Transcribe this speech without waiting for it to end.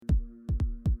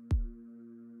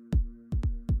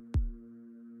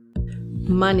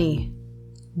money,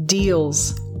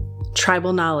 deals,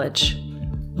 tribal knowledge,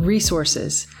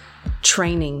 resources,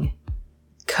 training,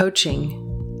 coaching,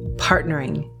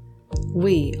 partnering.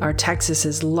 We are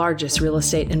Texas's largest real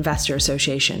estate investor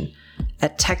association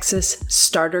at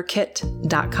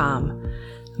texasstarterkit.com.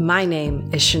 My name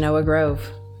is Shanoa Grove.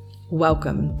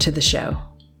 Welcome to the show.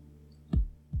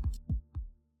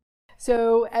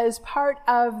 So as part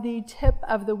of the tip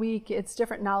of the week, it's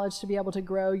different knowledge to be able to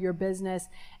grow your business.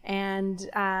 And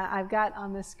I've got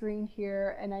on the screen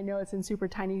here, and I know it's in super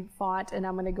tiny font, and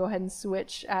I'm going to go ahead and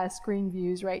switch screen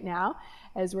views right now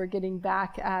as we're getting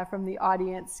back from the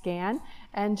audience scan,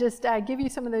 and just give you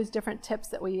some of those different tips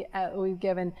that we've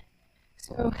given.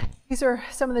 So these are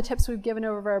some of the tips we've given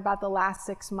over about the last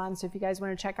 6 months. If you guys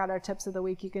want to check out our tips of the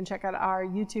week, you can check out our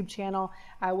YouTube channel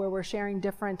where we're sharing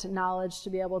different knowledge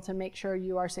to be able to make sure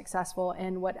you are successful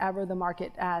in whatever the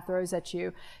market throws at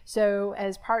you. So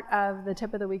as part of the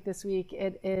tip of the week this week,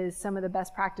 it is some of the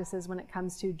best practices when it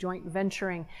comes to joint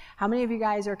venturing. How many of you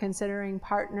guys are considering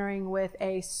partnering with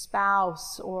a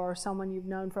spouse or someone you've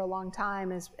known for a long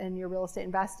time in your real estate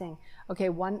investing? Okay,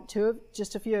 one, two,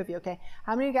 just a few of you. Okay,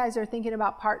 how many of you guys are thinking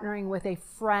about partnering with a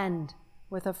friend?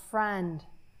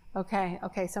 Okay,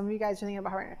 some of you guys are thinking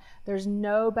about partnering. There's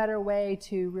no better way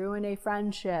to ruin a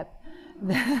friendship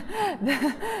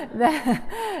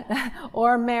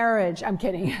or marriage. I'm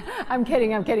kidding.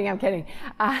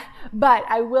 But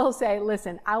I will say,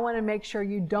 listen, I want to make sure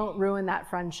you don't ruin that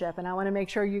friendship, and I want to make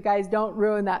sure you guys don't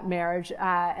ruin that marriage,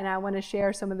 and I want to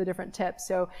share some of the different tips.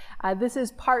 So this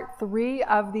is part 3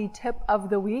 of the tip of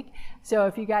the week. So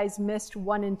if you guys missed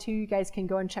 1 and 2, you guys can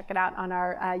go and check it out on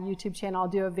our YouTube channel. I'll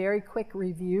do a very quick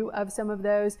review of some of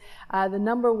those. The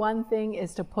number 1 thing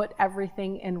is to put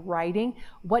everything in writing.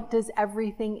 What does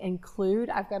everything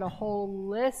include? I've got a whole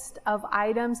list of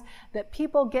items that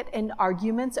people get in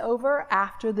arguments over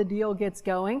after the deal gets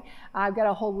going. I've got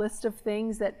a whole list of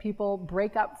things that people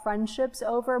break up friendships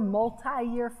over,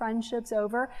 multi-year friendships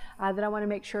over, that I want to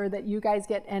make sure that you guys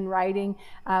get in writing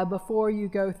before you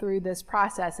go through this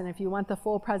process. And if you want the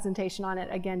full presentation on it,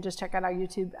 again, just check out our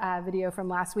YouTube video from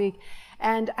last week.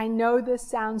 And I know this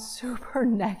sounds super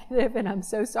negative, and I'm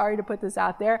so sorry to put this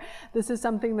out there. This is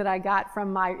something that I got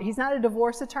from he's not a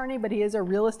divorce attorney, but he is a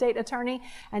real estate attorney,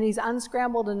 and he's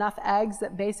unscrambled enough eggs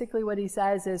that basically what he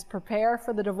says is prepare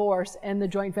for the divorce and the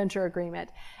joint venture agreement.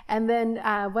 And then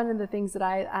one of the things that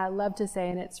I love to say,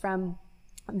 and it's from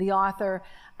the author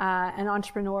and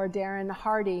entrepreneur Darren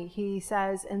Hardy, he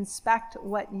says, inspect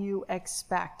what you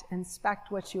expect.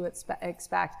 Inspect what you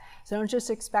expect. So don't just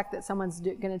expect that someone's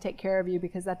going to take care of you,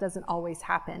 because that doesn't always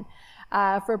happen.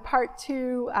 For part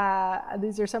 2,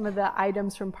 these are some of the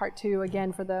items from part 2.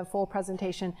 Again, for the full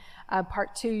presentation,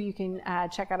 part 2, you can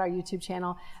check out our YouTube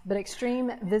channel. But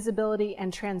extreme visibility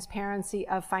and transparency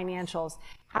of financials.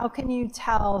 How can you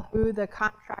tell who the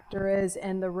contractor is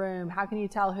in the room? How can you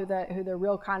tell who the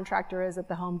real contractor is at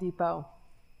the Home Depot?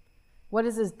 What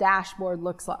does his dashboard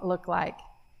look like?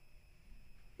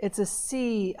 It's a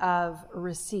sea of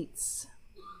receipts,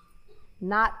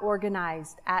 not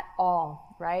organized at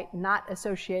all, right? Not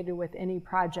associated with any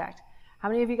project. How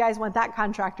many of you guys want that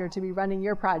contractor to be running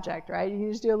your project, right? You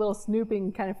can just do a little snooping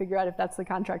and kind of figure out if that's the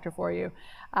contractor for you.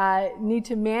 Need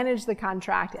to manage the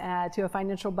contract to a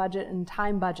financial budget and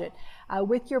time budget.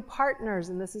 With your partners,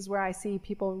 and this is where I see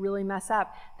people really mess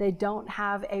up, they don't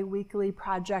have a weekly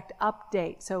project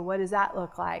update. So what does that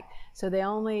look like? So they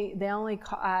only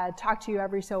talk to you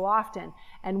every so often.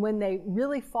 And when they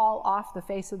really fall off the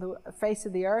face of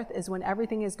the earth is when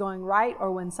everything is going right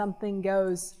or when something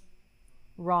goes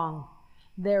wrong.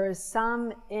 There is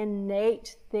some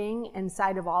innate thing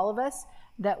inside of all of us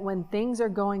that when things are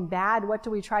going bad, what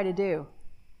do we try to do?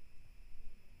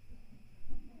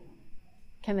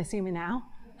 Can they see me now?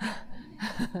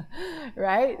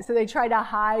 Right? So they try to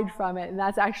hide from it, and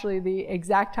that's actually the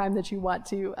exact time that you want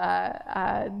to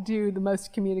do the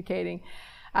most communicating,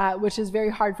 which is very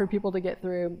hard for people to get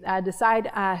through. Decide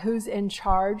who's in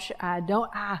charge.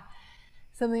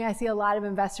 Something I see a lot of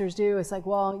investors do is like,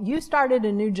 well, you started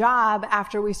a new job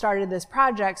after we started this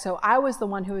project, so I was the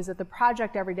one who was at the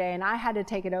project every day, and I had to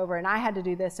take it over, and I had to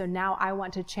do this, so now I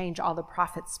want to change all the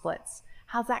profit splits.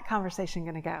 How's that conversation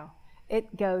going to go?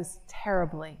 It goes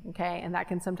terribly, okay? And that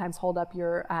can sometimes hold up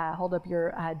your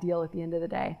deal at the end of the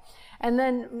day. And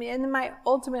then my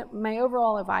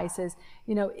overall advice is,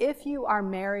 if you are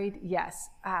married, yes,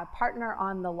 partner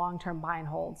on the long-term buy and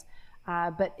holds.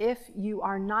 But if you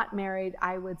are not married,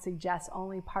 I would suggest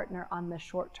only partner on the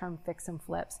short-term fix and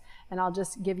flips. And I'll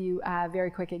just give you a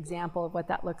very quick example of what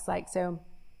that looks like. So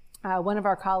one of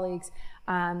our colleagues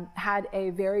had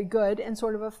a very good and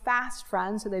sort of a fast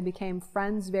friend, so they became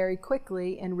friends very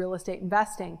quickly in real estate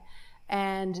investing.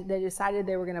 And they decided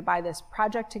they were going to buy this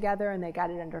project together, and they got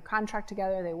it under contract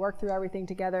together. They worked through everything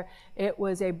together. It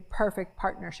was a perfect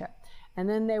partnership. And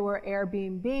then they were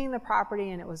Airbnb-ing the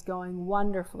property, and it was going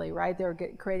wonderfully, right? They were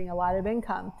creating a lot of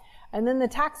income. And then the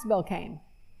tax bill came.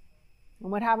 And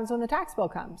what happens when the tax bill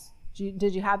comes?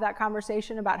 Did you have that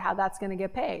conversation about how that's going to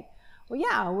get paid? Well,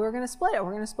 yeah, we're going to split it.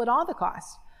 We're going to split all the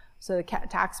costs. So the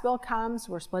tax bill comes,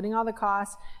 we're splitting all the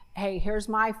costs. Hey, here's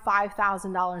my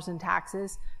 $5,000 in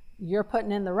taxes. You're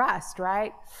putting in the rest,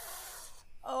 right?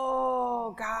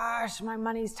 Oh gosh, my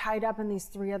money's tied up in these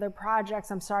 3 other projects.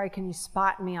 I'm sorry, can you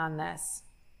spot me on this?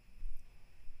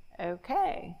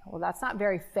 Okay, well, that's not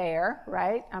very fair,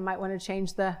 right? I might want to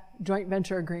change the joint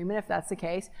venture agreement if that's the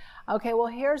case. Okay, well,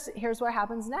 here's what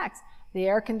happens next. The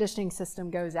air conditioning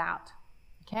system goes out.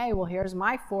 Okay, well, here's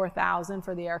my $4,000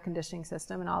 for the air conditioning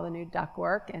system and all the new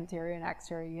ductwork, interior and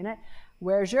exterior unit.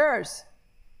 Where's yours?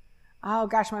 Oh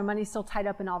gosh, my money's still tied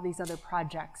up in all these other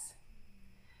projects.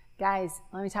 Guys,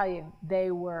 let me tell you, they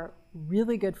were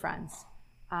really good friends.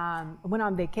 Went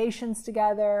on vacations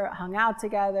together, hung out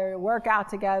together, work out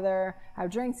together,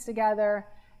 have drinks together,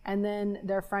 and then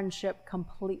their friendship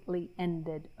completely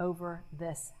ended over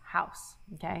this house,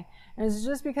 okay? And it's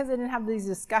just because they didn't have these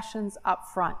discussions up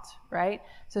front, right?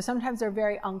 So sometimes they're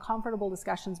very uncomfortable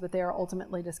discussions, but they are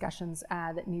ultimately discussions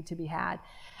that need to be had.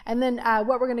 And then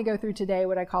what we're gonna go through today,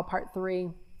 what I call part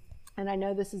 3, and I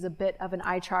know this is a bit of an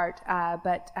eye chart,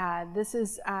 but this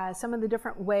is some of the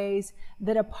different ways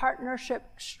that a partnership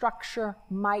structure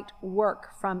might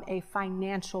work from a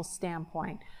financial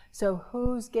standpoint. So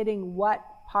who's getting what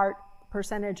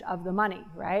percentage of the money,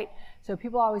 right? So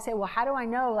people always say, well, how do I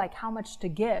know like how much to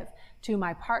give to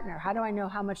my partner? How do I know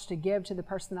how much to give to the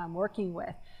person I'm working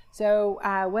with? So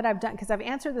what I've done, because I've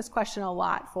answered this question a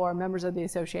lot for members of the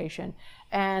association,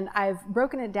 and I've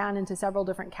broken it down into several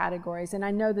different categories. And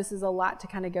I know this is a lot to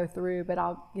kind of go through, but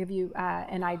I'll give you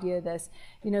an idea of this.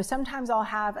 You know, sometimes I'll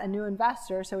have a new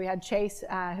investor. So we had Chase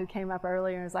who came up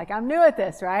earlier and was like, I'm new at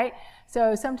this, right?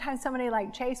 So sometimes somebody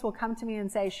like Chase will come to me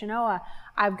and say, Shanoa,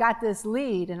 I've got this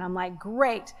lead. And I'm like,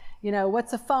 great. You know,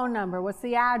 what's the phone number? What's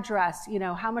the address? You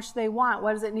know, how much do they want?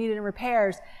 What does it need in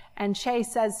repairs? And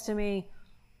Chase says to me,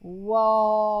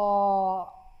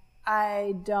 well,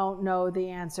 I don't know the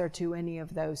answer to any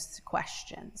of those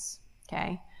questions,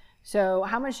 okay? So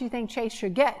how much do you think Chase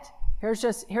should get? Here's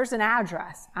an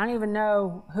address. I don't even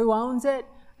know who owns it.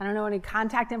 I don't know any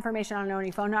contact information. I don't know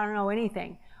any phone. I don't know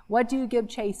anything. What do you give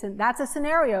Chase? And that's a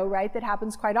scenario, right, that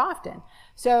happens quite often.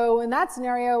 So in that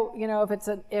scenario, you know,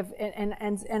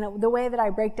 and the way that I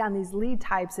break down these lead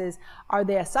types is, are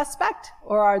they a suspect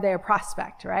or are they a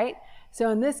prospect, right? So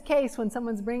in this case, when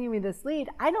someone's bringing me this lead,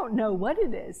 I don't know what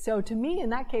it is. So to me, in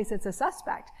that case, it's a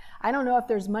suspect. I don't know if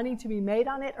there's money to be made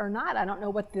on it or not. I don't know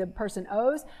what the person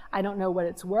owes. I don't know what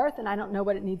it's worth, and I don't know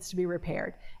what it needs to be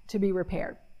repaired.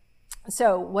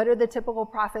 So what are the typical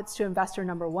profits to investor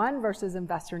number 1 versus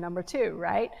investor number 2,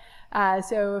 right?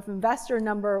 So if investor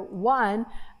number 1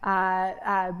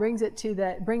 brings it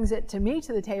to me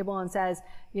to the table and says,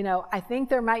 you know, I think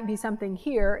there might be something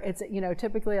here. It's, you know,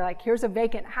 typically like, here's a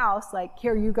vacant house, like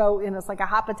here you go, and it's like a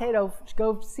hot potato,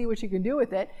 go see what you can do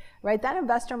with it, right? That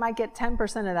investor might get 10%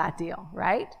 of that deal,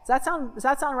 right? Does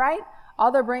that sound right?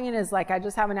 All they're bringing is like, I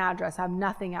just have an address, I have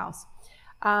nothing else.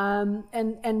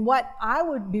 And what I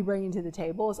would be bringing to the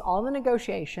table is all the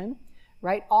negotiation,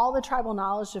 right? All the tribal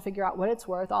knowledge to figure out what it's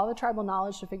worth, all the tribal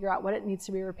knowledge to figure out what it needs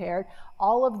to be repaired,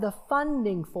 all of the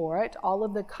funding for it, all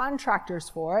of the contractors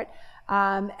for it,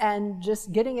 and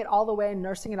just getting it all the way and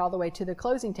nursing it all the way to the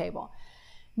closing table.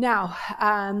 Now,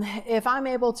 if I'm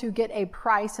able to get a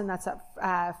price, and that's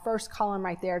that first column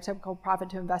right there, typical profit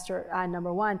to investor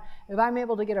number 1, if I'm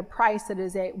able to get a price that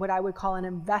is what I would call an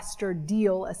investor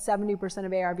deal, a 70%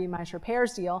 of ARV minus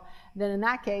repairs deal, then in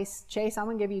that case, Chase, I'm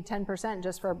going to give you 10%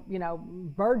 just for, you know,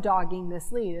 bird dogging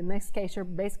this lead. In this case, you're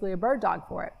basically a bird dog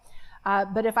for it.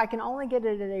 But if I can only get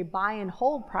it at a buy and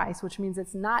hold price, which means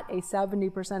it's not a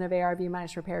 70% of ARV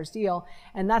minus repairs deal,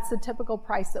 and that's the typical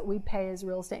price that we pay as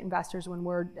real estate investors when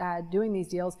we're doing these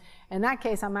deals. In that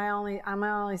case, I might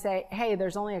only say, hey,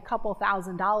 there's only a couple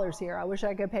 $1,000s here. I wish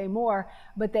I could pay more,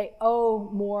 but they owe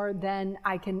more than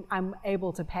I'm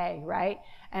able to pay, right?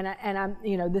 And I'm,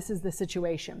 you know, this is the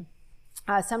situation.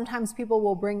 Sometimes people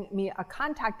will bring me a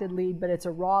contacted lead, but it's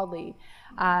a raw lead.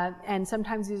 And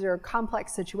sometimes these are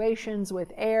complex situations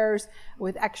with heirs,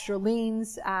 with extra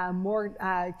liens, more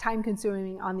time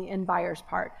consuming on the end buyer's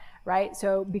part, right?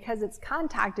 So because it's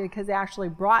contacted, because they actually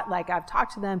brought, like I've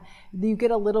talked to them, you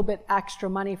get a little bit extra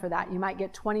money for that. You might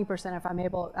get 20% if I'm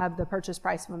able, of the purchase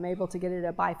price, if I'm able to get it at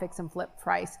a buy, fix, and flip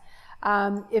price.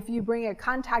 If you bring it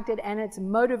contacted and it's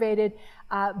motivated,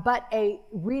 but a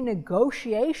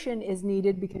renegotiation is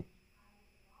needed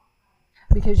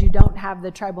because you don't have the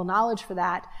tribal knowledge for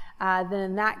that, then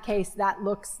in that case, that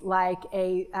looks like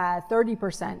a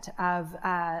 30%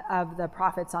 of the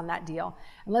profits on that deal.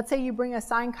 And let's say you bring a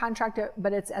signed contract,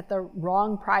 but it's at the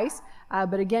wrong price,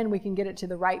 but again, we can get it to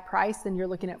the right price, then you're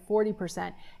looking at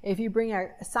 40%. If you bring a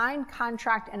signed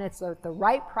contract and it's at the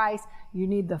right price, you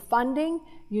need the funding,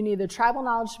 you need the tribal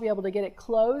knowledge to be able to get it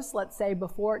closed, let's say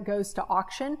before it goes to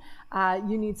auction.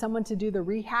 You need someone to do the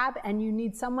rehab, and you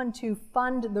need someone to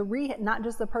fund the rehab, not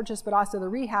just the purchase, but also the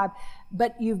rehab.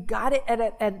 But you've got it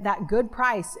at that good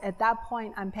price. At that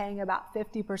point, I'm paying about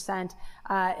 50%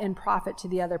 in profit to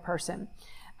the other person.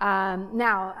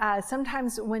 Now,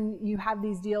 sometimes when you have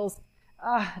these deals,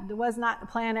 it was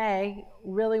not plan A,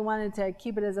 really wanted to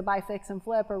keep it as a buy, fix, and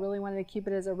flip, or really wanted to keep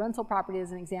it as a rental property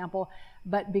as an example,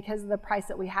 but because of the price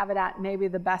that we have it at, maybe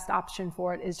the best option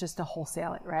for it is just to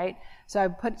wholesale it, right? So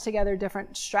I've put together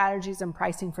different strategies and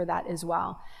pricing for that as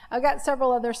well. I've got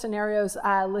several other scenarios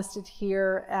listed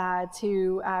here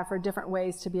for different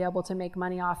ways to be able to make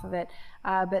money off of it.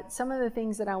 But some of the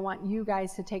things that I want you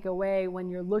guys to take away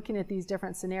when you're looking at these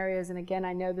different scenarios, and again,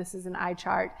 I know this is an eye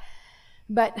chart,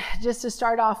 but just to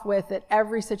start off with, that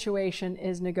every situation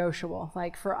is negotiable.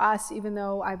 Like for us, even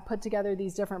though I've put together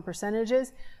these different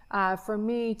percentages, for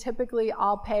me, typically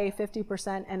I'll pay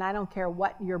 50%, and I don't care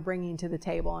what you're bringing to the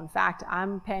table. In fact,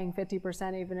 I'm paying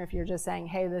 50% even if you're just saying,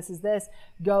 hey, this is this,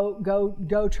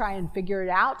 go try and figure it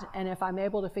out. And if I'm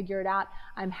able to figure it out,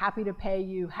 I'm happy to pay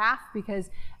you half, because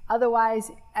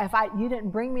otherwise, if you didn't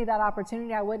bring me that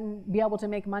opportunity, I wouldn't be able to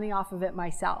make money off of it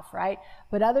myself, right?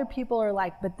 But other people are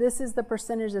like, but this is the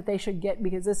percentage that they should get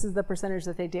because this is the percentage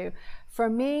that they do. For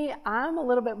me, I'm a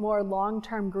little bit more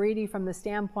long-term greedy from the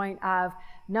standpoint of,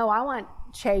 no, I want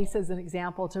Chase, as an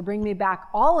example, to bring me back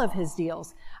all of his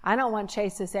deals. I don't want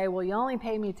Chase to say, well, you only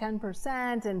pay me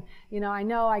 10%, and I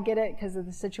know I get it because of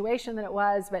the situation that it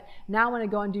was, but now I want to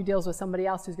go and do deals with somebody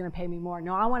else who's going to pay me more.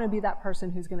 No, I want to be that person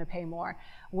who's going to pay more.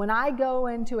 When I go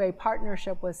into a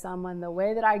partnership with someone, the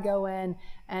way that I go in,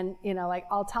 and like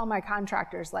I'll tell my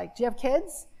contractors, like, do you have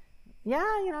kids? Yeah,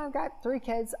 I've got 3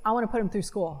 kids. I want to put them through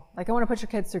school. Like, I want to put your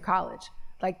kids through college.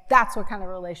 Like, that's what kind of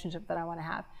relationship that I want to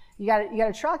have. You got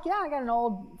a truck? Yeah, I got an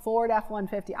old Ford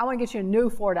F-150. I want to get you a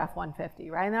new Ford F-150,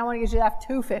 right? And then I want to get you an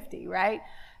F-250, right?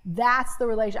 That's the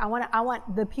relation. I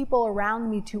want the people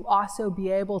around me to also be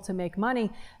able to make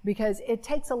money, because it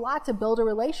takes a lot to build a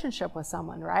relationship with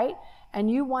someone, right?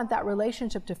 And you want that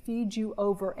relationship to feed you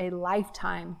over a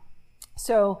lifetime.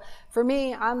 So for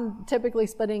me, I'm typically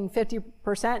splitting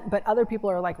 50%, but other people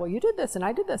are like, well, you did this and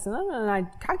I did this and I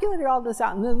calculated all this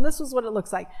out and then this is what it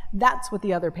looks like. That's what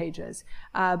the other page is.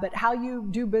 But how you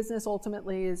do business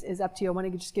ultimately is up to you. I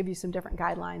want to just give you some different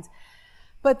guidelines.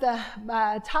 But the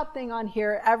top thing on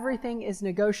here, everything is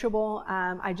negotiable.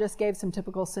 I just gave some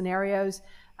typical scenarios.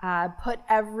 Put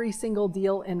every single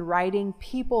deal in writing.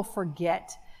 People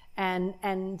forget.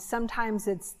 And sometimes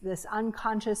it's this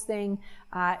unconscious thing.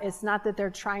 It's not that they're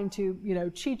trying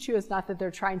to, cheat you. It's not that they're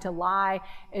trying to lie.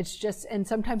 It's just, and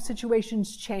sometimes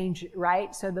situations change,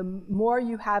 right? So the more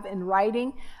you have in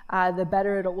writing, the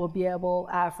better it will be able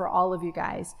for all of you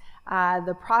guys.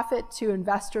 The profit to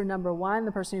investor number 1,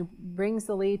 the person who brings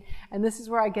the lead. And this is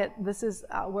where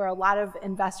where a lot of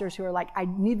investors who are like, I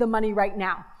need the money right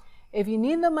now. If you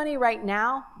need the money right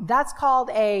now, that's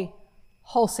called a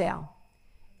wholesale.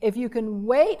 If you can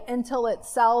wait until it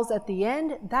sells at the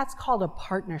end, that's called a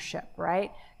partnership,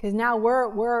 right? Because now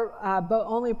we're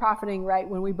only profiting right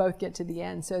when we both get to the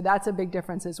end. So that's a big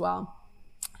difference as well.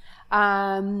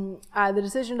 The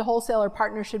decision to wholesale or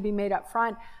partner should be made up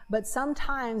front, but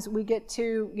sometimes we get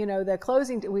to, the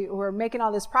closing, we're making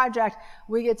all this project,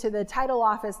 we get to the title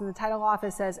office and the title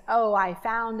office says, oh, I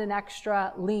found an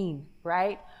extra lien,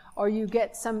 right? Or you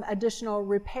get some additional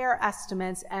repair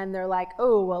estimates and they're like,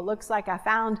 oh, well, it looks like I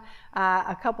found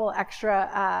a couple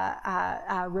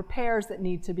extra repairs that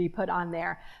need to be put on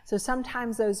there. So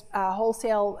sometimes those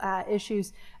wholesale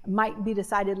issues might be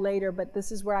decided later, but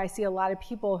this is where I see a lot of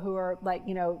people who are like,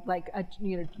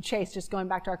 Chase, just going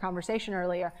back to our conversation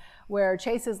earlier, where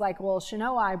Chase is like, well,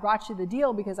 Shanoa, I brought you the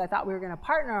deal because I thought we were going to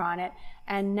partner on it.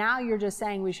 And now you're just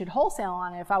saying we should wholesale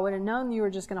on it. If I would have known you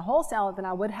were just going to wholesale it, then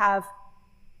I would have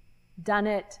done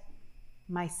it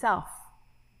myself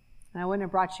and I wouldn't have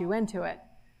brought you into it.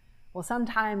 Well,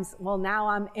 sometimes, now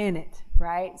I'm in it,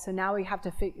 right? So now we have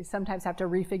to sometimes have to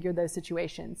refigure those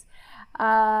situations.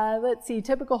 Let's see,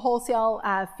 typical wholesale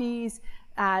fees,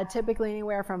 typically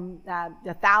anywhere from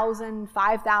 $1,000,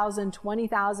 $5,000,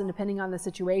 $20,000, depending on the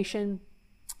situation.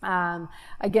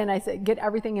 Again, I said get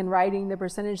everything in writing. The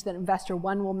percentage that investor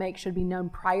one will make should be known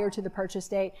prior to the purchase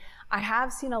date. I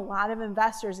have seen a lot of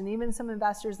investors, and even some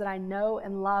investors that I know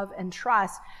and love and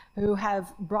trust, who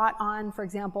have brought on, for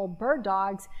example, bird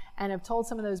dogs, and have told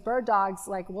some of those bird dogs,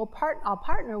 like, I'll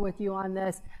partner with you on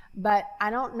this, but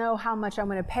I don't know how much I'm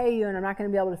going to pay you, and I'm not going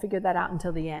to be able to figure that out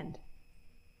until the end.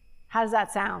 How does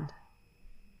that sound?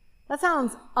 That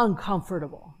sounds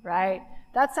uncomfortable, right?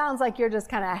 That sounds like you're just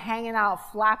kind of hanging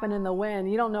out, flapping in the wind.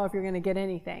 You don't know if you're going to get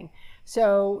anything.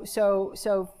 So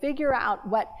figure out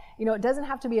what, it doesn't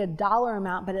have to be a dollar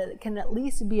amount, but it can at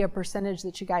least be a percentage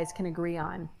that you guys can agree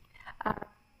on.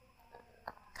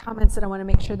 Comments that I want to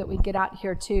make sure that we get out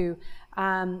here too.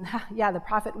 The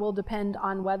profit will depend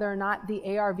on whether or not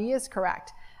the ARV is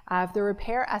correct. If the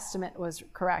repair estimate was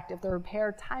correct, if the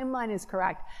repair timeline is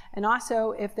correct, and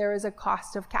also if there is a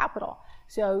cost of capital.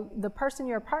 So the person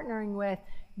you're partnering with,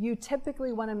 you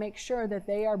typically want to make sure that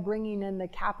they are bringing in the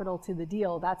capital to the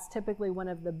deal. That's typically one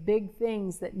of the big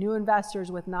things that new investors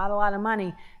with not a lot of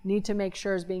money need to make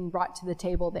sure is being brought to the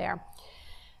table there.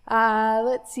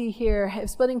 Let's see here. If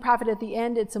splitting profit at the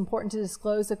end, it's important to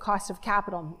disclose the cost of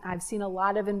capital. I've seen a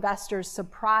lot of investors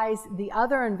surprise the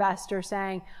other investor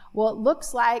saying, well, it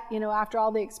looks like, after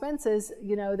all the expenses,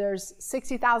 there's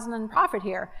 $60,000 in profit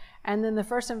here. And then the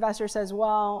first investor says,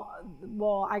 well,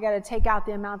 I got to take out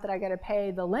the amount that I got to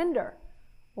pay the lender.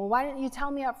 Well, why didn't you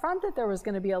tell me up front that there was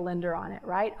going to be a lender on it,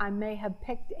 right? I may have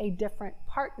picked a different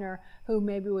partner who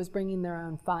maybe was bringing their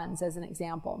own funds, as an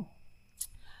example.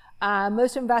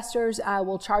 Most investors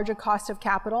will charge a cost of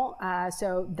capital,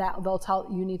 so that they'll tell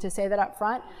you need to say that up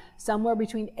front. Somewhere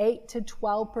between 8 to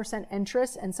 12%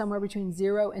 interest, and somewhere between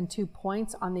 0 and 2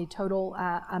 points on the total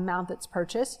amount that's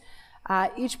purchased.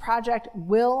 Each project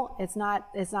it's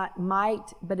not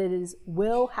might, but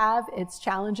will have its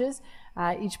challenges.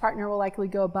 Each partner will likely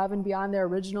go above and beyond their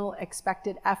original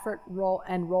expected effort,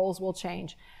 and roles will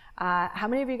change. How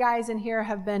many of you guys in here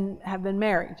have been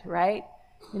married, right?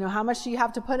 How much do you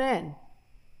have to put in?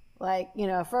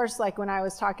 First, when I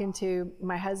was talking to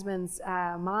my husband's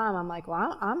mom, I'm like,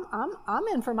 well, I'm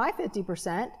in for my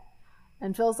 50%.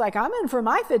 And Phil's like, I'm in for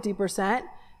my 50%.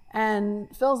 And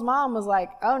Phil's mom was like,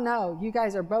 oh no, you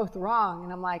guys are both wrong.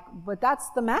 And I'm like, but that's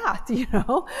the math,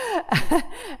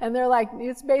 And they're like,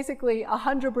 it's basically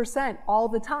 100% all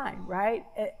the time, right?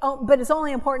 But it's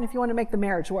only important if you want to make the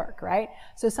marriage work, right?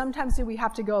 So sometimes we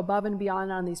have to go above and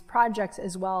beyond on these projects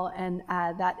as well, and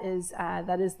that is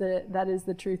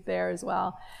the truth there as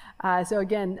well. So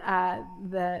again,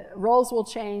 the roles will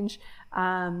change.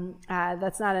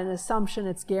 That's not an assumption,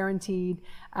 it's guaranteed.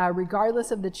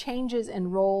 Regardless of the changes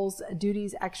in roles,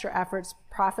 duties, extra efforts,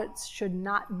 profits should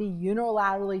not be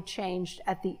unilaterally changed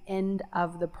at the end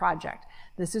of the project.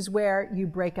 This is where you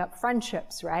break up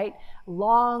friendships, right?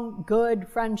 Long, good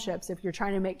friendships if you're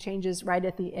trying to make changes right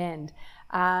at the end.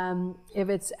 If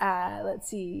it's, let's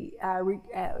see,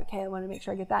 okay, I want to make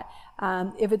sure I get that.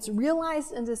 If it's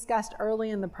realized and discussed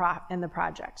early in the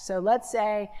project. So let's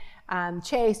say,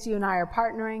 Chase, you and I are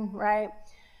partnering, right?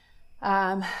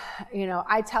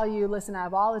 I tell you, listen, I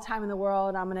have all the time in the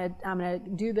world. I'm gonna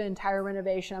do the entire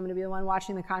renovation. I'm gonna be the one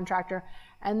watching the contractor,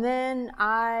 and then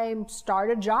I start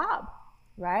a job,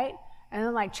 right? And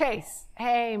then like, Chase,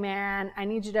 hey man, I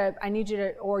need you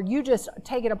to, or you just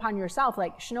take it upon yourself.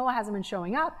 Like, Shanoa hasn't been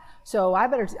showing up, so I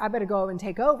better go and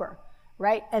take over,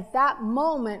 right? At that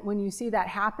moment, when you see that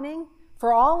happening,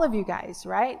 for all of you guys,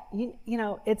 right?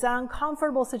 It's an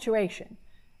uncomfortable situation.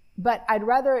 But I'd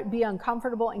rather it be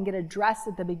uncomfortable and get addressed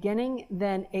at the beginning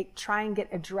than it try and get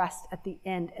addressed at the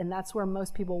end. And that's where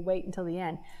most people wait until the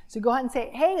end. So go ahead and say,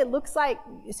 hey,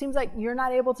 it seems like you're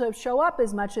not able to show up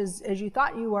as much as you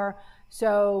thought you were.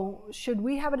 So should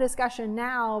we have a discussion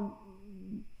now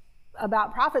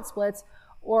about profit splits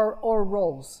or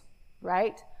roles,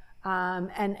 right?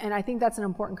 And I think that's an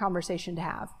important conversation to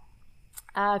have.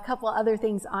 A couple other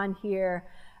things on here.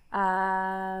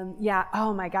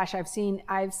 Oh my gosh, I've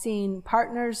seen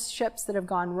partnerships that have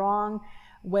gone wrong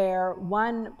where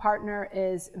one partner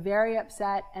is very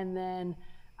upset and then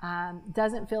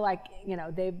doesn't feel like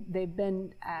they've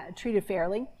been treated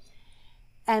fairly,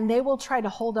 and they will try to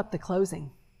hold up the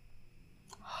closing.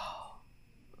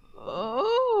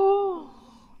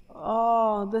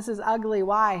 Oh, this is ugly.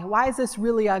 Why is this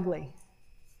really ugly?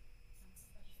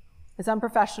 It's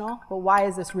unprofessional, but why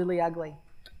is this really ugly?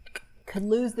 Could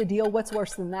lose the deal. What's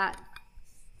worse than that?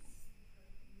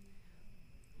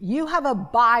 You have a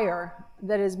buyer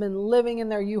that has been living in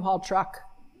their U-Haul truck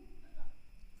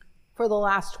for the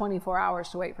last 24 hours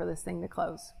to wait for this thing to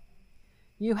close.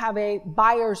 You have a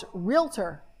buyer's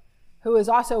realtor who is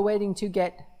also waiting to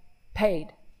get paid.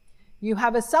 You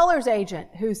have a seller's agent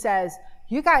who says,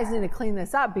 you guys need to clean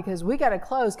this up because we got to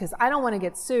close because I don't want to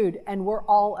get sued, and we're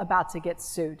all about to get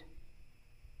sued.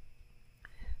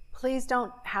 Please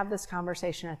don't have this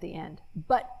conversation at the end.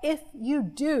 But if you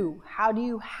do, how do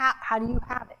you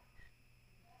have it?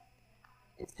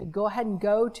 It's to go ahead and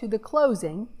go to the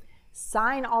closing,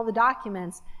 sign all the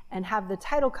documents, and have the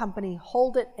title company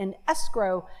hold it in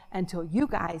escrow until you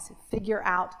guys figure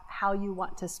out how you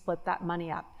want to split that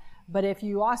money up. But if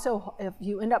you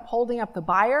end up holding up the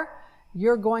buyer,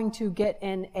 you're going to get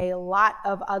in a lot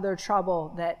of other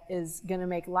trouble that is going to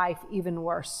make life even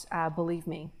worse, believe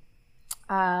me.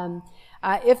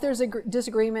 If there's a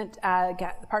disagreement,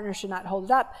 the partner should not hold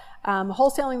it up.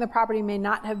 Wholesaling the property may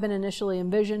not have been initially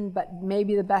envisioned, but may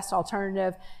be the best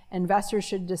alternative. Investors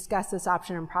should discuss this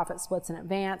option in profit splits in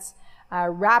advance.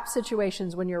 Wrap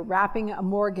situations, when you're wrapping a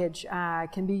mortgage,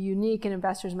 can be unique, and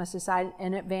investors must decide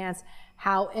in advance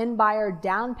how in-buyer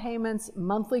down payments,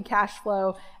 monthly cash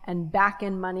flow, and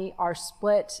back-end money are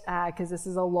split, because this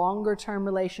is a longer-term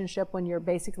relationship when you're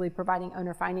basically providing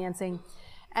owner financing.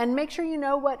 And make sure you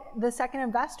know what the second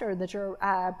investor that you're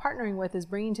partnering with is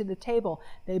bringing to the table.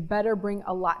 They better bring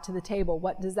a lot to the table.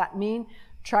 What does that mean?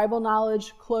 Tribal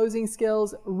knowledge, closing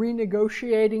skills,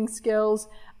 renegotiating skills,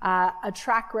 a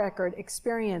track record,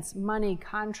 experience, money,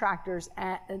 contractors,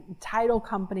 title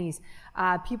companies,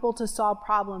 people to solve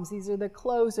problems. These are the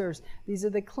closers. These are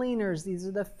the cleaners. These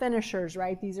are the finishers,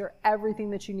 right? These are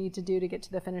everything that you need to do to get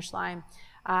to the finish line.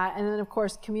 And then, of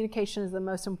course, communication is the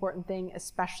most important thing,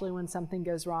 especially when something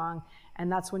goes wrong.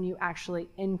 And that's when you actually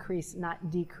increase, not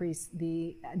decrease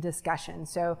the discussion.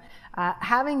 So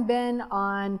having been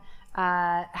on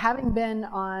the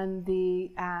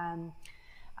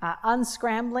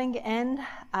unscrambling end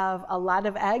of a lot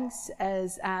of eggs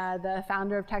as the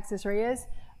founder of Texas REIAs,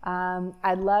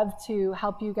 I'd love to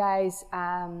help you guys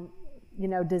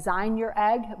design your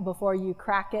egg before you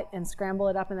crack it and scramble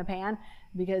it up in the pan,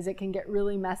 because it can get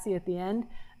really messy at the end.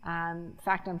 In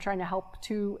fact, I'm trying to help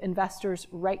 2 investors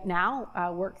right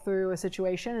now work through a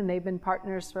situation, and they've been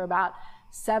partners for about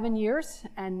 7 years,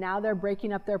 and now they're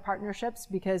breaking up their partnerships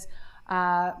because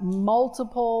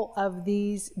multiple of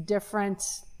these different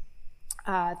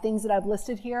things that I've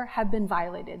listed here have been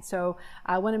violated. So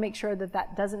I want to make sure that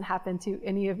that doesn't happen to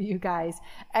any of you guys.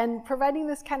 And providing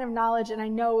this kind of knowledge, and I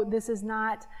know this is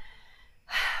not,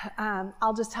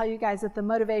 I'll just tell you guys that the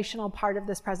motivational part of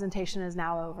this presentation is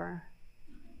now over.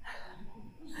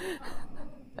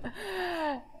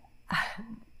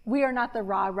 We are not the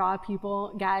rah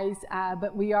people, guys,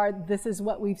 but this is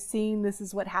what we've seen. This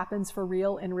is what happens for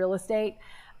real in real estate.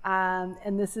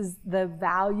 And this is the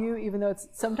value, even though it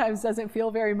sometimes doesn't feel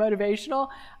very motivational,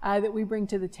 that we bring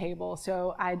to the table.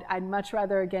 So I'd much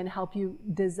rather, again, help you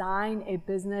design a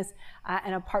business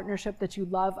and a partnership that you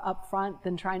love up front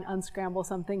than try and unscramble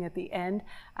something at the end.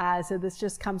 So this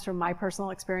just comes from my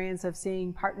personal experience of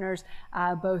seeing partners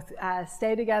both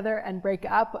stay together and break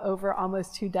up over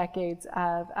almost 2 decades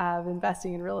of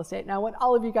investing in real estate. Now, I want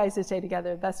all of you guys to stay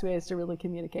together. The best way is to really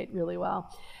communicate really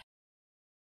well.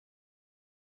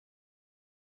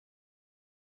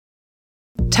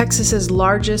 Texas's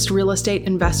largest real estate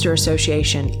investor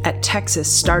association at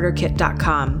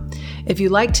TexasStarterKit.com. If you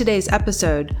liked today's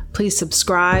episode, please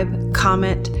subscribe,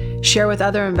 comment, share with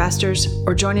other investors,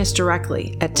 or join us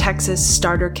directly at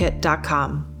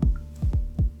TexasStarterKit.com.